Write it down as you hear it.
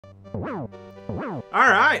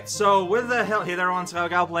Alright, so with the hell, hey there everyone, it's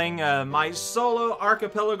Gal playing my solo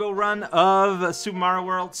archipelago run of Super Mario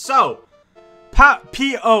World. So,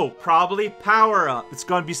 P.O. probably power up. It's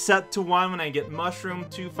gonna be set to 1 when I get Mushroom,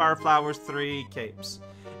 2 Fire Flowers, 3 Capes.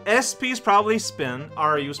 SP is probably Spin,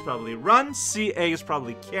 RU is probably Run, CA is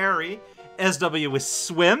probably Carry, SW is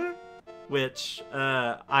Swim, which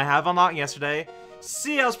I have unlocked yesterday.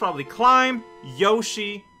 CL is probably Climb,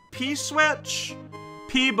 Yoshi, P-Switch,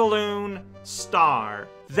 P-Balloon, Star.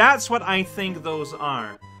 That's what I think those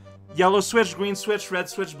are. Yellow switch, green switch, red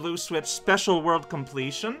switch, blue switch, special world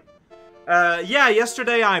completion. Yeah,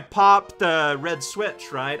 yesterday I popped the red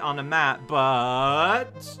switch, right, on the map,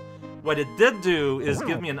 but what it did do is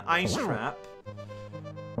give me an ice trap.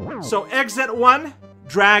 So exit 1,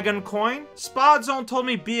 Dragon Coin. Spot Zone told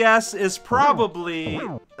me BS is probably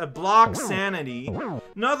a block sanity.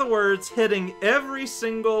 In other words, hitting every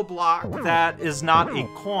single block that is not a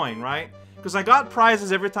coin, right? Because I got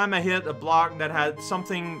prizes every time I hit a block that had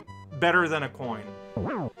something better than a coin.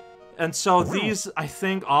 And so these, I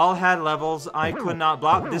think, all had levels I could not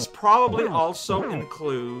block. This probably also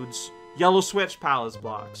includes Yellow Switch Palace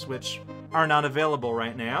blocks, which are not available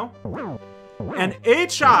right now. And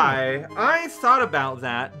HI, I thought about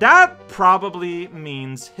that. That probably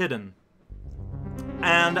means hidden.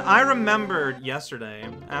 And I remembered yesterday,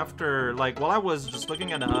 after, like, while I was just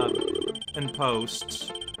looking at a hub in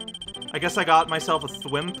posts, I guess I got myself a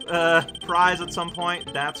Thwimp prize at some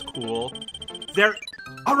point. That's cool.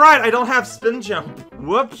 Alright, I don't have spin jump.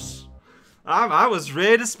 Whoops. I was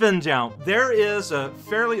ready to spin jump. There is a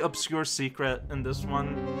fairly obscure secret in this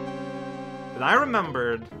one that I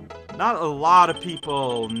remembered. Not a lot of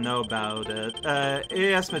people know about it.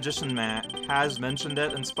 AS Magician Mac has mentioned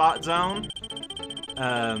it in Spot Zone.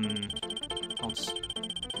 I'll just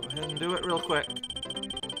go ahead and do it real quick.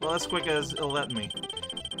 Well, as quick as it'll let me.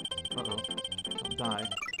 Uh-oh. Don't die.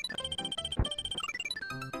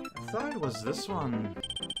 I thought it was this one.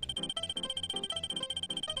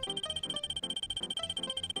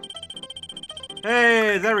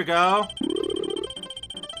 Hey, there we go.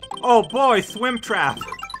 Oh boy, Thwimp Trap.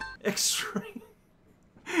 Extreme.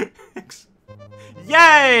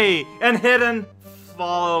 Yay! And hidden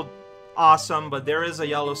followed. Awesome, but there is a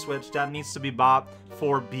yellow switch that needs to be bopped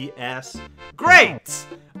for BS. Great!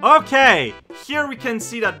 Okay, here we can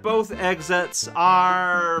see that both exits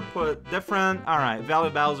are put different. Alright, Valley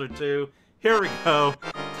Bowser 2. Here we go.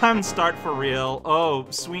 Time to start for real. Oh,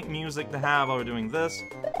 sweet music to have while we're doing this.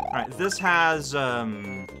 Alright, this has, switch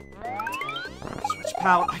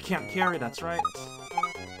palette. I can't carry, that's right.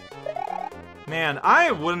 Man,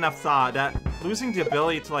 I wouldn't have thought that losing the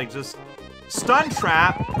ability to, like, just stun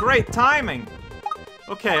trap. Great timing.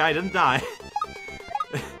 Okay, I didn't die.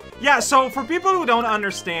 Yeah, so for people who don't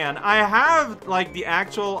understand, I have, like, the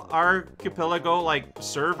actual Archipelago, like,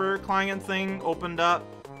 server client thing opened up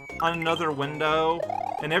on another window.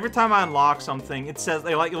 And every time I unlock something, it says,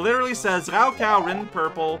 like, it literally says, Raocow written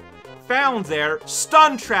purple, found there,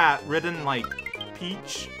 stun trap written, like,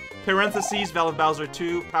 peach, parentheses, Valley Bowser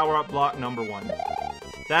 2, power-up block number 1.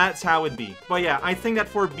 That's how it'd be. But yeah, I think that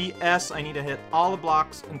for BS, I need to hit all the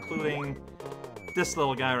blocks, including this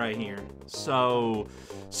little guy right here. So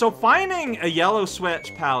finding a yellow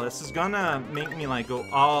switch palace is gonna make me, like, go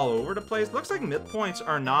all over the place. Looks like midpoints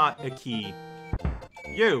are not a key.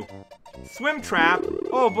 You. Thwimp Trap.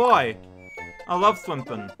 Oh boy. I love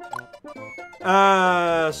Thwimpin'.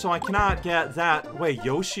 So I cannot get that. Wait,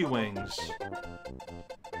 Yoshi Wings.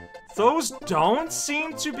 Those don't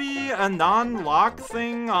seem to be a non-lock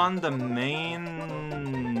thing on the main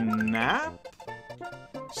map?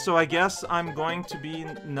 So I guess I'm going to be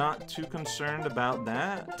not too concerned about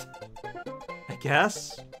that. I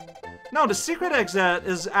guess? No, the secret exit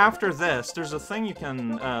is after this. There's a thing you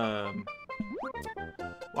can,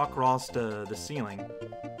 walk across the ceiling.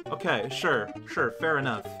 Okay, sure, fair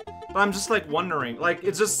enough. But I'm just, like, wondering, like,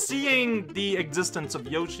 it's just seeing the existence of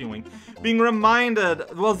Yoshi Wing. Being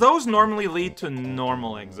reminded, well, those normally lead to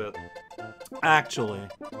normal exit. Actually.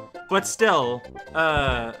 But still,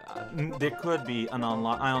 there could be an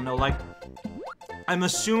unlock, I don't know, like, I'm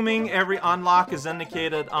assuming every unlock is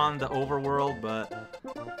indicated on the overworld, but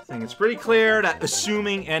I think it's pretty clear that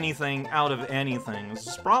assuming anything out of anything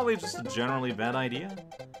is probably just a generally bad idea.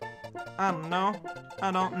 I don't know. I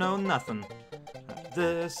don't know nothing.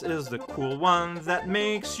 This is the cool one that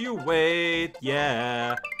makes you wait,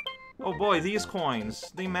 yeah. Oh boy, these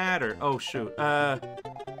coins, they matter. Oh shoot,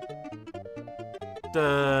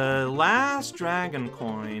 the last dragon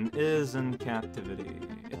coin is in captivity.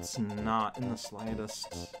 It's not in the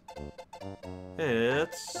slightest.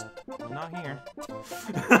 It's not here.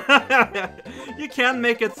 You can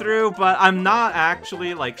make it through, but I'm not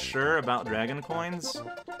actually, like, sure about dragon coins.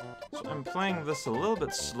 So I'm playing this a little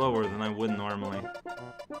bit slower than I would normally.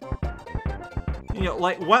 You know,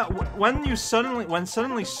 like, when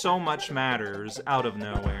suddenly so much matters out of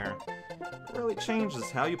nowhere, it really changes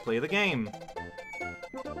how you play the game.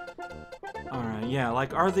 Alright, yeah,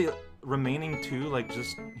 like, are the remaining two, like,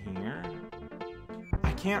 just here?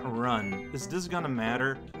 I can't run. Is this gonna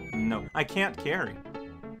matter? No. I can't carry.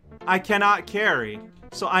 I cannot carry,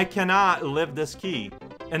 so I cannot live this key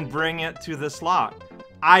and bring it to this lock.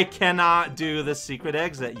 I cannot do the secret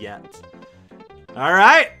exit yet.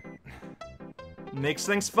 Alright! Makes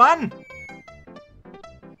things fun!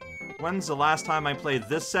 When's the last time I played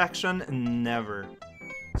this section? Never.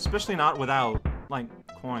 Especially not without, like,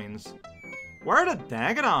 coins. Where are the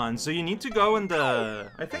Dagadons? So you need to go in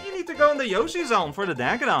the... I think you need to go in the Yoshi zone for the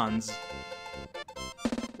Dagadons.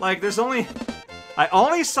 Like, there's only... I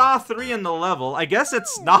only saw 3 in the level. I guess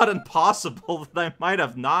it's not impossible that I might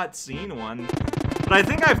have not seen one. But I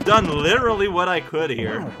think I've done literally what I could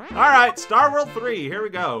here. Alright, Star World 3, here we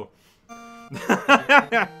go.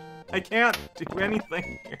 I can't do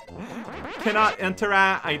anything here. Cannot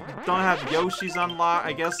interact. I don't have Yoshi's unlocked.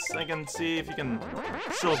 I guess I can see if you can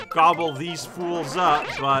still gobble these fools up.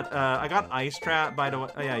 But I got Ice Trap, by the way.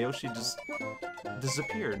 Oh yeah, Yoshi just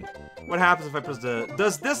disappeared. What happens if I press the...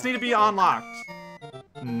 Does this need to be unlocked?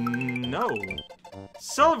 No.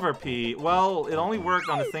 Silver Pea. Well, it only worked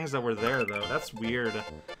on the things that were there, though. That's weird.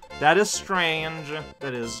 That is strange.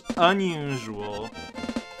 That is unusual.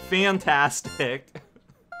 Fantastic.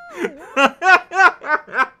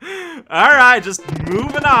 Alright, just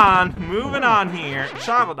moving on here.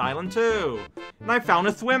 Chocolate Island 2. And I found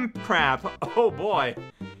a Thwimp crab. Oh boy.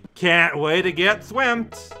 Can't wait to get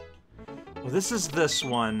thwimped. Well, this is this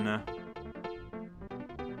one.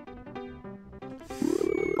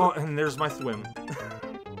 Oh, and there's my Thwimp.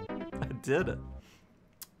 I did it.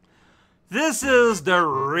 This is the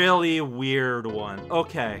really weird one.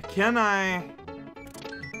 Okay, can I...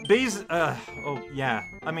 oh, yeah.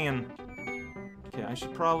 I mean... Okay, I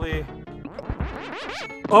should probably...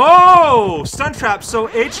 Oh! Stun Trap! So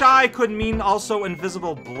HI could mean also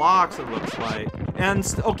invisible blocks, it looks like. And,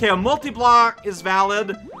 okay, a multi-block is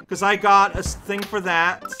valid, because I got a thing for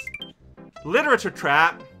that. Literature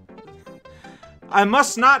Trap. I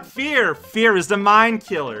must not fear. Fear is the mind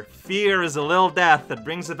killer. Fear is a little death that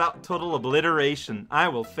brings about total obliteration. I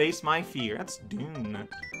will face my fear. That's Dune.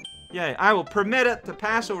 Yay, I will permit it to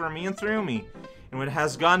pass over me and through me. And when it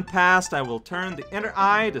has gone past, I will turn the inner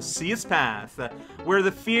eye to see its path. Where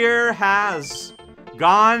the fear has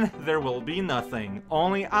gone, there will be nothing.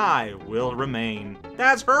 Only I will remain.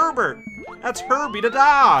 That's Herbert! That's Herbie the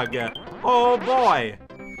dog! Oh boy!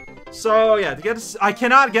 So yeah, to get I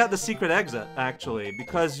cannot get the secret exit, actually,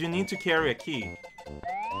 because you need to carry a key.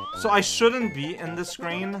 So I shouldn't be in the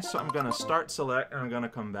screen, so I'm gonna start select and I'm gonna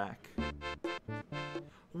come back.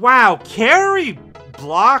 Wow, carry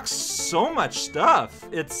blocks so much stuff.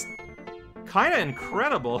 It's kind of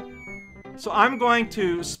incredible. So I'm going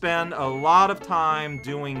to spend a lot of time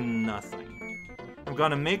doing nothing. I'm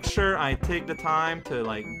gonna make sure I take the time to,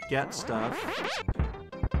 like, get stuff.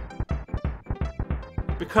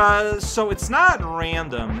 Because, so it's not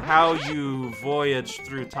random how you voyage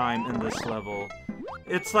through time in this level.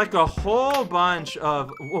 It's like a whole bunch of...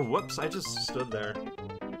 Whoa, whoops, I just stood there.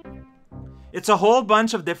 It's a whole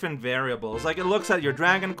bunch of different variables. Like, it looks at your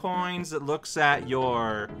dragon coins, it looks at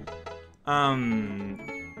your,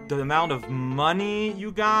 the amount of money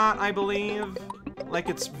you got, I believe. Like,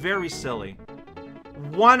 it's very silly.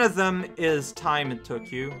 One of them is time it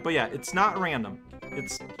took you. But yeah, it's not random.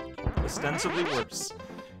 It's ostensibly worse.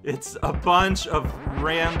 It's a bunch of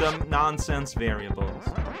random nonsense variables.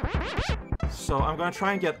 So I'm gonna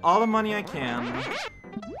try and get all the money I can.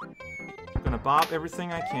 Gonna bop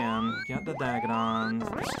everything I can, get the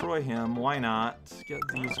Dagadon, destroy him, why not? Get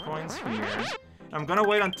these coins here. I'm gonna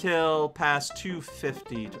wait until past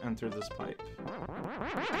 250 to enter this pipe.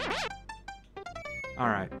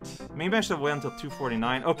 Alright. Maybe I should wait until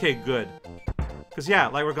 249. Okay, good. Cause yeah,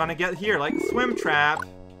 like we're gonna get here, like Thwimp Trap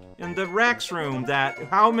in the Rex room that...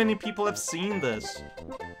 How many people have seen this?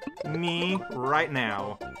 Me, right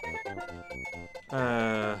now.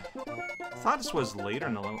 I thought this was later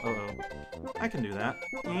in the level. Uh-oh. I can do that.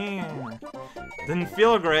 Yeah. Didn't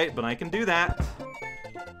feel great, but I can do that.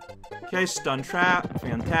 Okay, Stun Trap.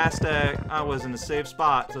 Fantastic. I was in a safe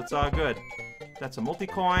spot, so it's all good. That's a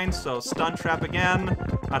multi-coin, so Stun Trap again.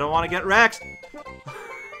 I don't want to get wrecked.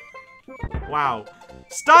 Wow.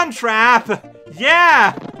 Stun Trap!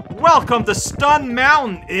 Yeah! Welcome to Stun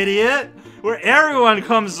Mountain, idiot! where everyone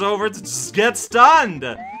comes over to just get stunned.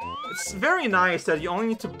 It's very nice that you only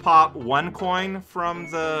need to pop one coin from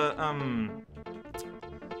the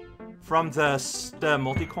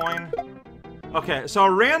multi-coin. Okay, so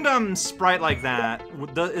a random sprite like that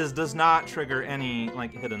does not trigger any,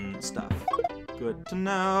 like, hidden stuff. Good to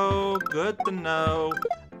know, good to know.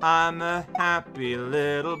 I'm a happy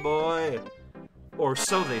little boy. Or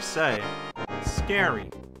so they say. Scary.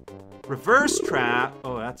 Reverse trap.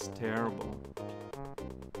 Oh, that's terrible.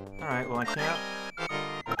 Alright, well I can't.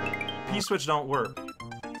 P-switch don't work.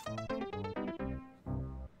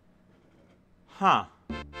 Huh.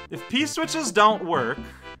 If P-switches don't work...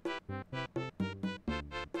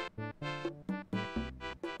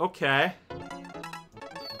 Okay.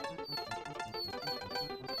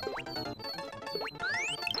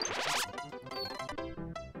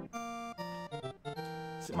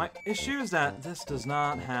 See, my issue is that this does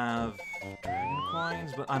not have dragon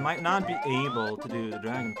coins, but I might not be able to do the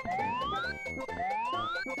dragon coin.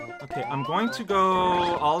 Okay, I'm going to go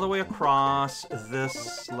all the way across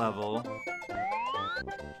this level.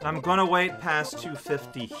 I'm gonna wait past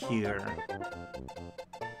 250 here.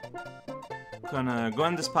 Gonna go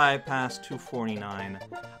in this pipe past 249.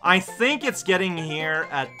 I think it's getting here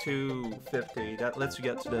at 250. That lets you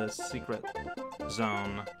get to the secret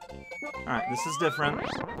zone. Alright, this is different.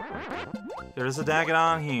 There's a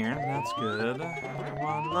Dagadon here. That's good.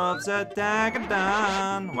 Everyone loves a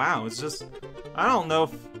Dagadon. Wow, it's just... I don't know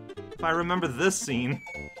if I remember this scene.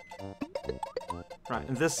 Right,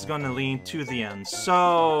 and this is gonna lead to the end.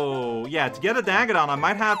 So, yeah, to get a Dagadon, I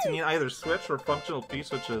might have to need either switch or functional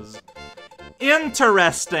P-switches.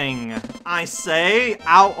 Interesting, I say,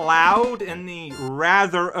 out loud in the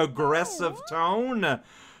rather aggressive tone.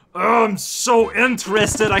 Oh, I'm so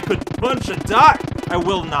interested I could punch a duck! I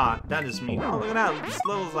will not. That is me. Oh, look at that. This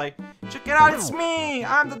level's like, check it out, it's me!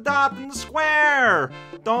 I'm the dot in the square!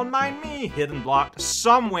 Don't mind me! Hidden block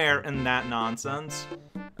somewhere in that nonsense.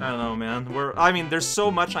 I don't know, man. I mean, there's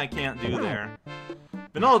so much I can't do there.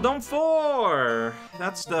 Vanilla Dome 4!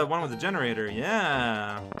 That's the one with the generator,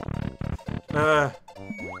 yeah.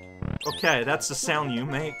 Okay, that's the sound you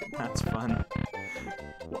make. That's fun.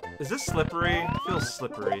 Is this slippery? It feels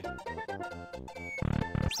slippery.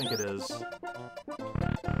 I think it is.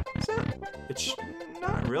 Is it? It's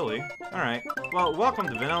not really. Alright. Well, welcome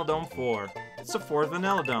to Vanilla Dome 4. It's the 4th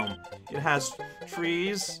Vanilla Dome. It has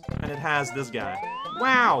trees, and it has this guy.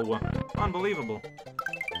 Wow! Unbelievable.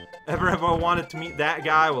 Ever wanted to meet that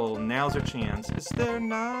guy? Well, now's your chance. Is there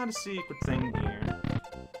not a secret thing here?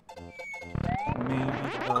 Maybe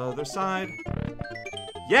the other side.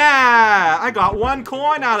 Yeah! I got 1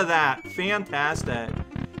 coin out of that! Fantastic.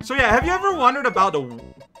 So yeah, have you ever wondered about the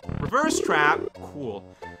reverse trap? Cool.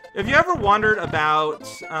 Have you ever wondered about,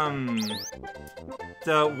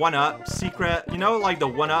 the 1-up secret? You know, like the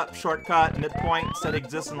 1-up shortcut midpoints that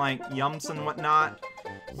exist in, like, Yums and whatnot?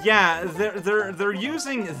 Yeah, they're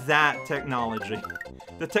using that technology.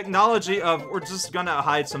 The technology of, we're just gonna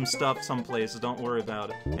hide some stuff some places, don't worry about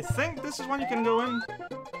it. I think this is one you can go in.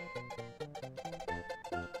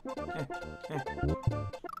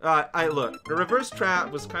 Look, the reverse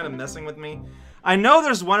trap was kind of messing with me. I know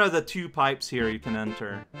there's one of the 2 pipes here you can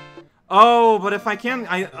enter. Oh, but if I can,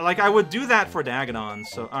 I would do that for Dagadons,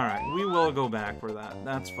 so alright, we will go back for that.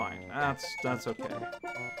 That's fine. That's okay.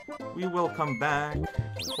 We will come back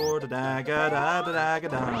for the Dagadons.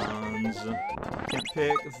 Can't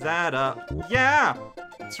pick that up. Yeah!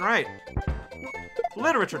 That's right.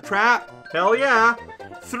 Literature trap. Hell yeah!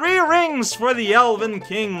 3 rings for the elven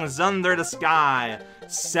kings under the sky.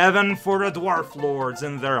 7 for the dwarf lords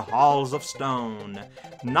in their halls of stone.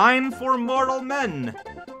 9 for mortal men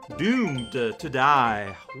doomed to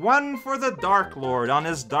die. 1 for the Dark Lord on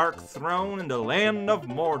his dark throne in the land of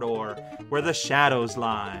Mordor, where the shadows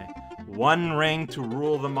lie. 1 ring to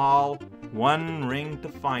rule them all, 1 ring to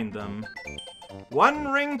find them.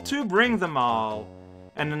 1 ring to bring them all,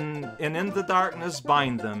 and in the darkness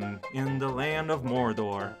bind them, in the land of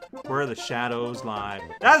Mordor, where the shadows lie.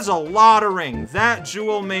 That is a lot of rings. That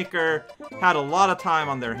jewel maker had a lot of time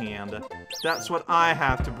on their hand. That's what I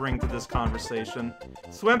have to bring to this conversation.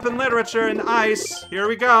 Swimp in literature and ice. Here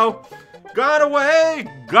we go. Gone away,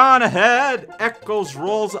 gone ahead. Echoes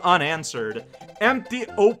rolls unanswered. Empty,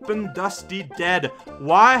 open, dusty, dead.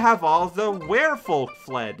 Why have all the werefolk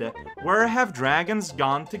fled? Where have dragons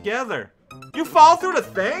gone together? You fall through the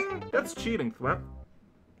thing? That's cheating, Flip.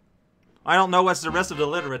 I don't know what's the rest of the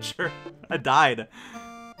literature. I died.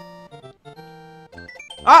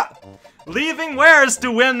 Ah! Leaving wares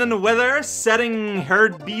to wind and wither, setting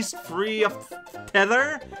herd beast free of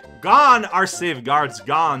tether. Gone are safeguards,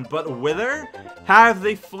 gone, but whither? Have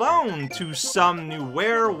they flown to some new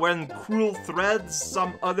where when cruel threads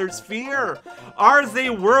some others fear? Are they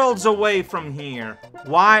worlds away from here?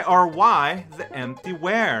 Why the empty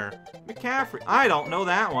where? McCaffrey. I don't know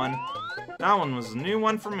that one. That one was a new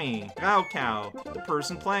one for me. Cow, the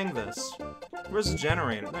person playing this. Where's the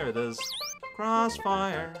generator? There it is.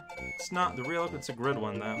 Crossfire. It's not the real, it's a grid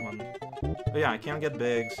one, that one. But yeah, I can't get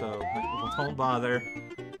big, so don't bother.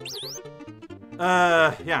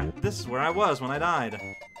 Yeah, this is where I was when I died.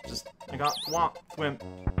 I got thwomp,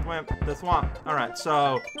 the thwomp. Alright,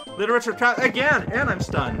 so, literature trap again, and I'm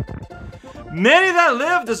stunned. Many that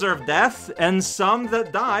live deserve death, and some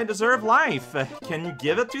that die deserve life. Can you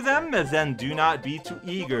give it to them? Then do not be too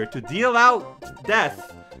eager to deal out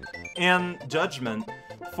death and judgment.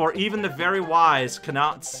 For even the very wise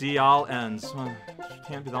cannot see all ends. Well, you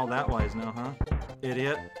can't be all that wise now, huh?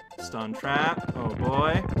 Idiot. Stun trap. Oh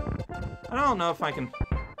boy. I don't know if I can...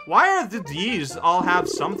 Why do these all have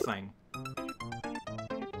something?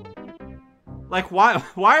 Like,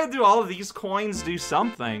 why do all of these coins do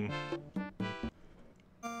something?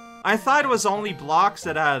 I thought it was only blocks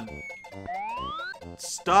that had...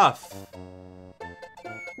 stuff.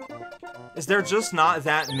 Is there just not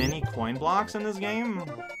that many coin blocks in this game?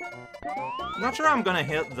 I'm not sure I'm gonna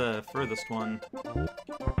hit the furthest one.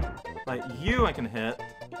 Like, you I can hit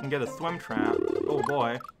and get a swim trap. Oh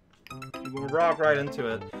boy. We'll rock right into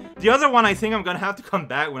it. The other one I think I'm gonna have to come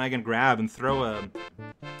back when I can grab and throw a...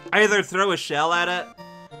 Either throw a shell at it,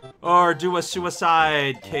 or do a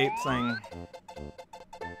suicide cape thing.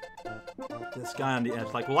 This guy on the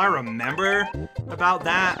edge. Like, will I remember about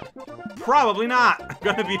that? Probably not. I'm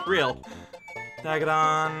gonna be real.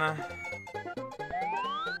 Dagadon.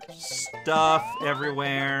 Stuff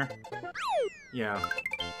everywhere. Yeah.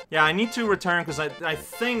 Yeah, I need to return because I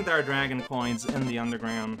think there are dragon coins in the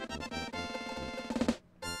underground.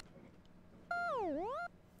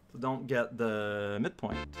 So don't get the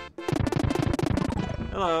midpoint.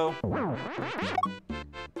 Hello.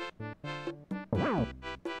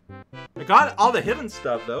 I got all the hidden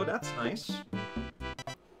stuff though, that's nice.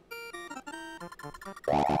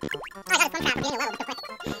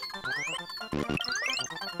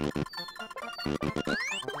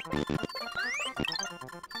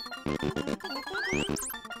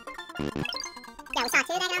 Yeah, we saw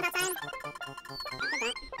two diagonals outside.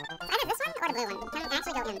 Either this one or the blue one. Can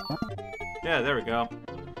actually go in. Yeah, there we go.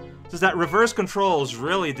 Just that reverse controls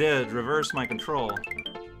really did reverse my control.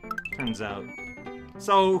 Turns out.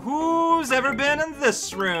 So, who's ever been in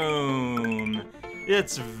this room?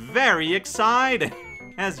 It's very exciting,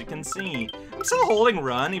 as you can see. I'm still holding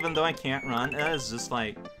run, even though I can't run. It's just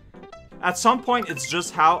like... At some point, it's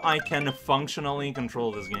just how I can functionally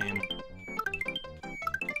control this game.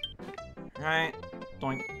 Right?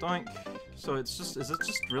 Doink, doink. So it's just... Is it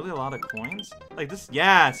just really a lot of coins? Like this...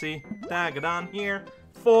 Yeah, see? Dagadon here.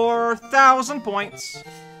 4,000 points!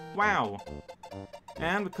 Wow.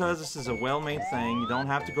 And because this is a well-made thing, you don't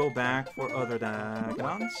have to go back for other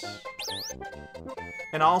Dagadons.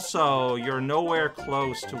 And also, you're nowhere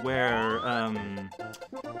close to where,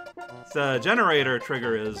 the generator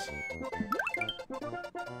trigger is.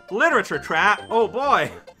 Literature trap? Oh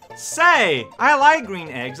boy! Say! I like green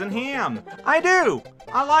eggs and ham! I do!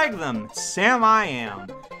 I like them! Sam I am!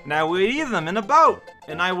 And I would eat them in a boat!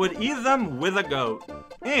 And I would eat them with a goat!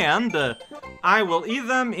 And, I will eat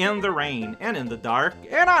them in the rain, and in the dark,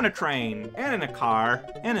 and on a train, and in a car,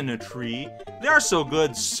 and in a tree. They are so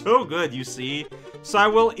good, you see. So I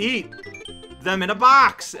will eat them in a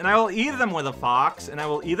box, and I will eat them with a fox, and I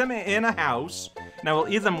will eat them in a house, and I will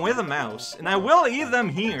eat them with a mouse, and I will eat them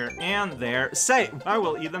here and there. Say, I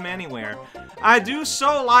will eat them anywhere. I do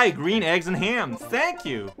so like green eggs and ham. Thank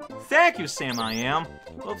you. Thank you, Sam I am.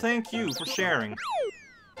 Well, thank you for sharing.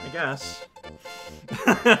 I guess.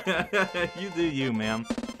 You do you, ma'am.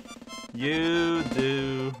 You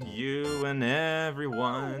do you and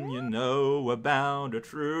everyone you know about the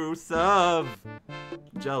truth of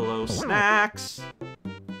Jell-O snacks.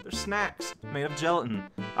 They're snacks made of gelatin.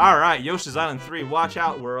 Alright, Yoshi's Island 3, watch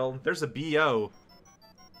out, world. There's a B.O.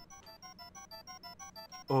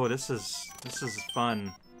 Oh, this is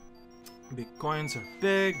fun. Big coins are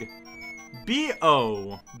big.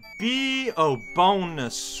 B.O. B.O.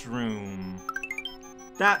 bonus room.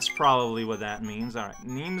 That's probably what that means. Alright,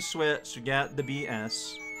 need to switch to get the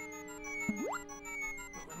BS. But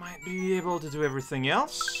we might be able to do everything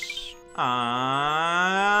else.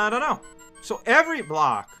 I don't know. So every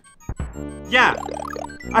block. Yeah.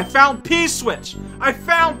 I found P-switch. I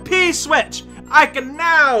found P-switch. I can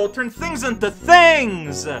now turn things into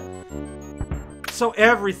things. So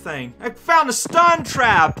everything. I found a stun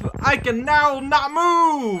trap. I can now not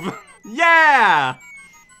move. Yeah!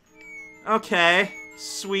 Okay.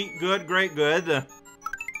 Sweet, good, great, good. So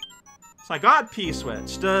I got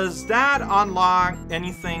P-Switch. Does that unlock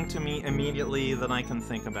anything to me immediately that I can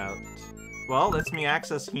think about? Well, lets me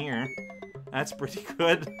access here. That's pretty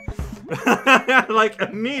good. Like,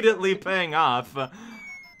 immediately paying off.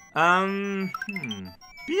 BO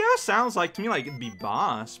sounds like, to me, like it'd be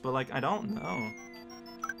boss, but like, I don't know.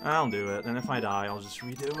 I'll do it, and if I die, I'll just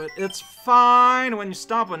redo it. It's fine! When you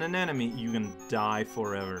stop on an enemy, you can die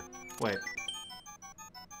forever. Wait.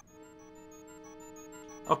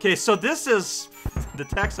 Okay, so this is the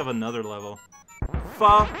text of another level.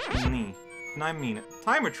 Funny. And I mean it.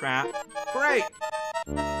 Timer trap. Great!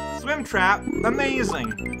 Swim trap.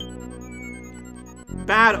 Amazing!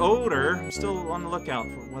 Bad odor. I'm still on the lookout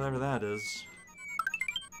for whatever that is.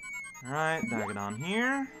 Alright, Dagadon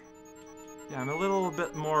here. Yeah, I'm a little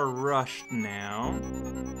bit more rushed now.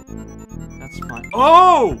 That's fine.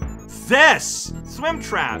 Oh! This! Swim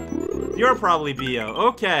trap! You're probably BO.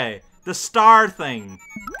 Okay. The star thing.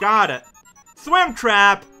 Got it. Swim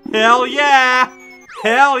trap! Hell yeah!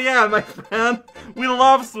 Hell yeah, my friend! We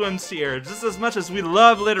love swims here, just as much as we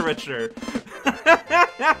love literature.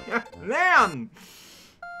 Man!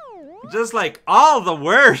 Just like all the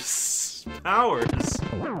worst powers.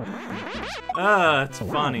 It's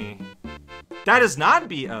funny. That is not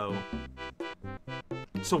BO.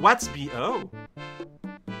 So what's BO?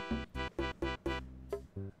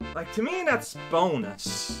 Like, to me, that's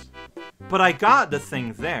bonus. But I got the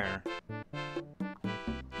thing there.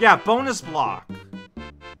 Yeah, bonus block.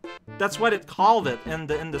 That's what it called it in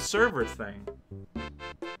the server thing.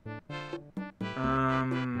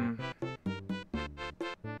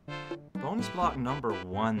 Bonus block number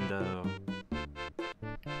 1, though.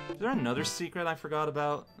 Is there another secret I forgot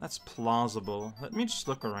about? That's plausible. Let me just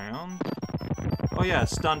look around. Oh yeah,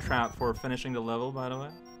 stun trap for finishing the level, by the way.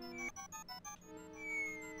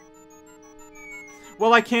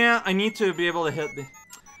 Well, I can't. I need to be able to hit the...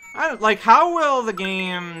 like, how will the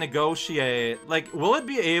game negotiate? Like, will it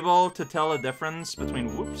be able to tell a difference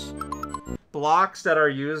between, whoops, blocks that are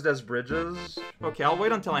used as bridges? Okay, I'll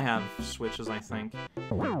wait until I have switches, I think.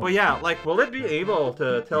 But yeah, like, will it be able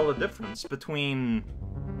to tell the difference between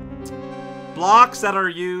blocks that are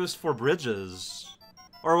used for bridges?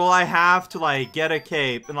 Or will I have to, like, get a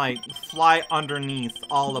cape and, like, fly underneath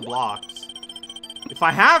all the blocks? If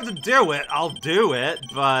I have to do it, I'll do it,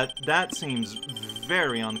 but that seems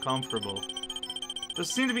very uncomfortable. Doesn't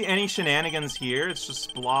seem to be any shenanigans here. It's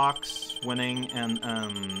just blocks, winning,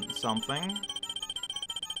 and, something.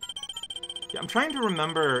 Yeah, I'm trying to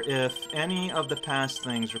remember if any of the past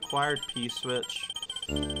things required P-Switch.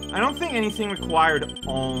 I don't think anything required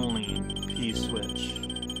only P-Switch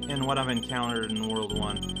in what I've encountered in World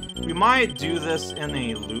 1. We might do this in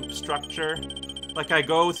a loop structure. Like, I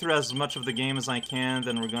go through as much of the game as I can,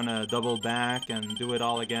 then we're gonna double back and do it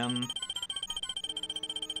all again.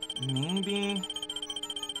 Maybe?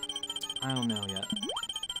 I don't know yet.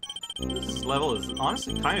 This level is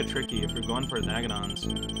honestly kind of tricky if you're going for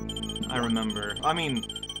Dagadons. I remember. I mean,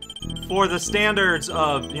 for the standards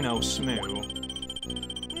of, you know, SMU.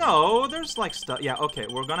 No, there's like stuff. Yeah, okay,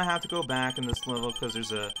 we're gonna have to go back in this level because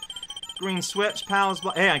there's a green switch, pals.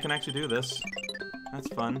 Hey, I can actually do this. That's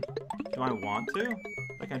fun. Do I want to?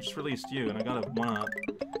 Like, I just released you and I got a 1-up.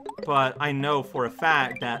 But I know for a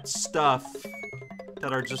fact that stuff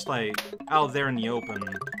that are just like out there in the open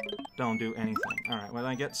don't do anything. Alright, well,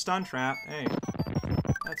 I get stun trap. Hey,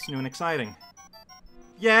 that's new and exciting.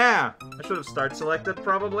 Yeah! I should have start selected,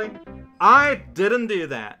 probably. I didn't do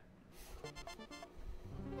that.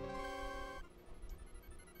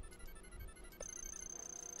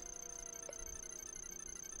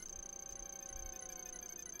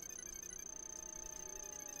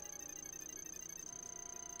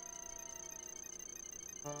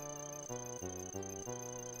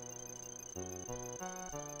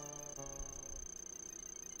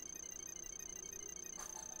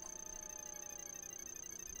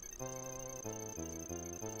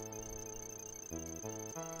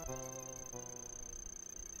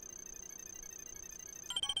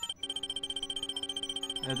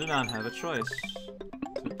 I do not have a choice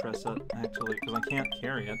to press it, actually, because I can't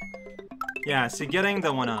carry it. Yeah, see, getting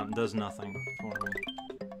the 1-up does nothing for me.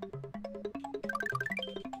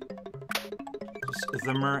 Just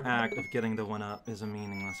the mere act of getting the 1-up is a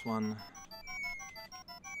meaningless one.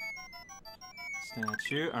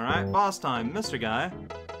 Statue. Alright, boss time, Mr. Guy.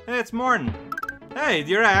 Hey, it's Morton. Hey,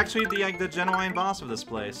 you're actually the genuine boss of this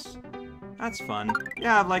place. That's fun. You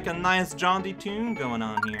have like a nice jaunty tune going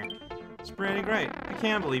on here. It's pretty great. I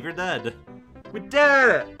can't believe you're dead. We did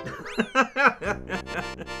it!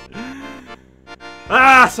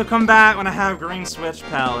 So come back when I have Green Switch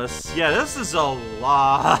Palace. Yeah, this is a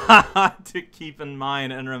lot to keep in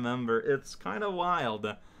mind and remember. It's kind of wild.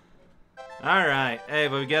 Alright, hey,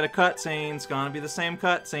 but we get a cutscene. It's gonna be the same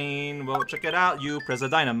cutscene. Well, check it out. You press a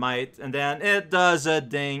dynamite, and then it does a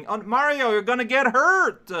ding. Oh, Mario, you're gonna get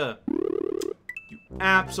hurt! You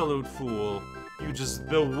absolute fool. You just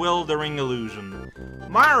bewildering illusion.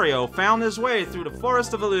 Mario found his way through the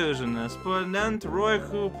Forest of Illusion. Has put an end to Roy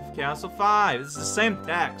Hoop of Castle 5. This is the same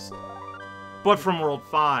text, but from World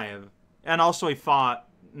 5. And also he fought,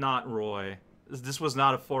 not Roy. This was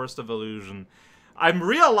not a Forest of Illusion. I'm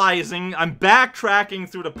realizing, I'm backtracking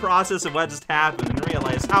through the process of what just happened and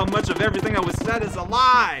realize how much of everything that was said is a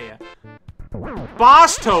lie.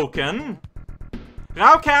 Boss token?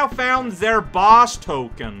 Raukau found their boss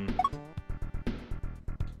token.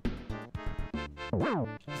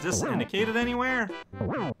 Is this indicated anywhere?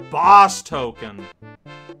 Boss token.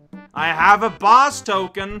 I have a boss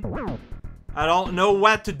token. I don't know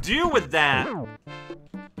what to do with that.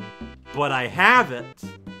 But I have it.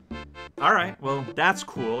 Alright, well, that's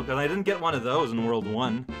cool, because I didn't get one of those in World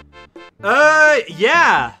 1.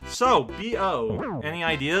 Yeah! So, B.O. Any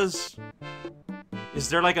ideas? Is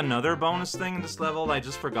there, like, another bonus thing in this level that I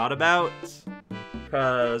just forgot about?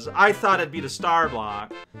 Because I thought it'd be the star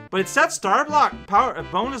block. But it said star block,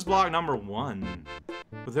 bonus block number 1.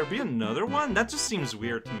 Would there be another one? That just seems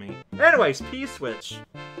weird to me. Anyways, P-switch.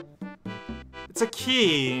 It's a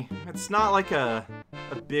key. It's not like a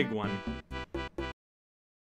big one.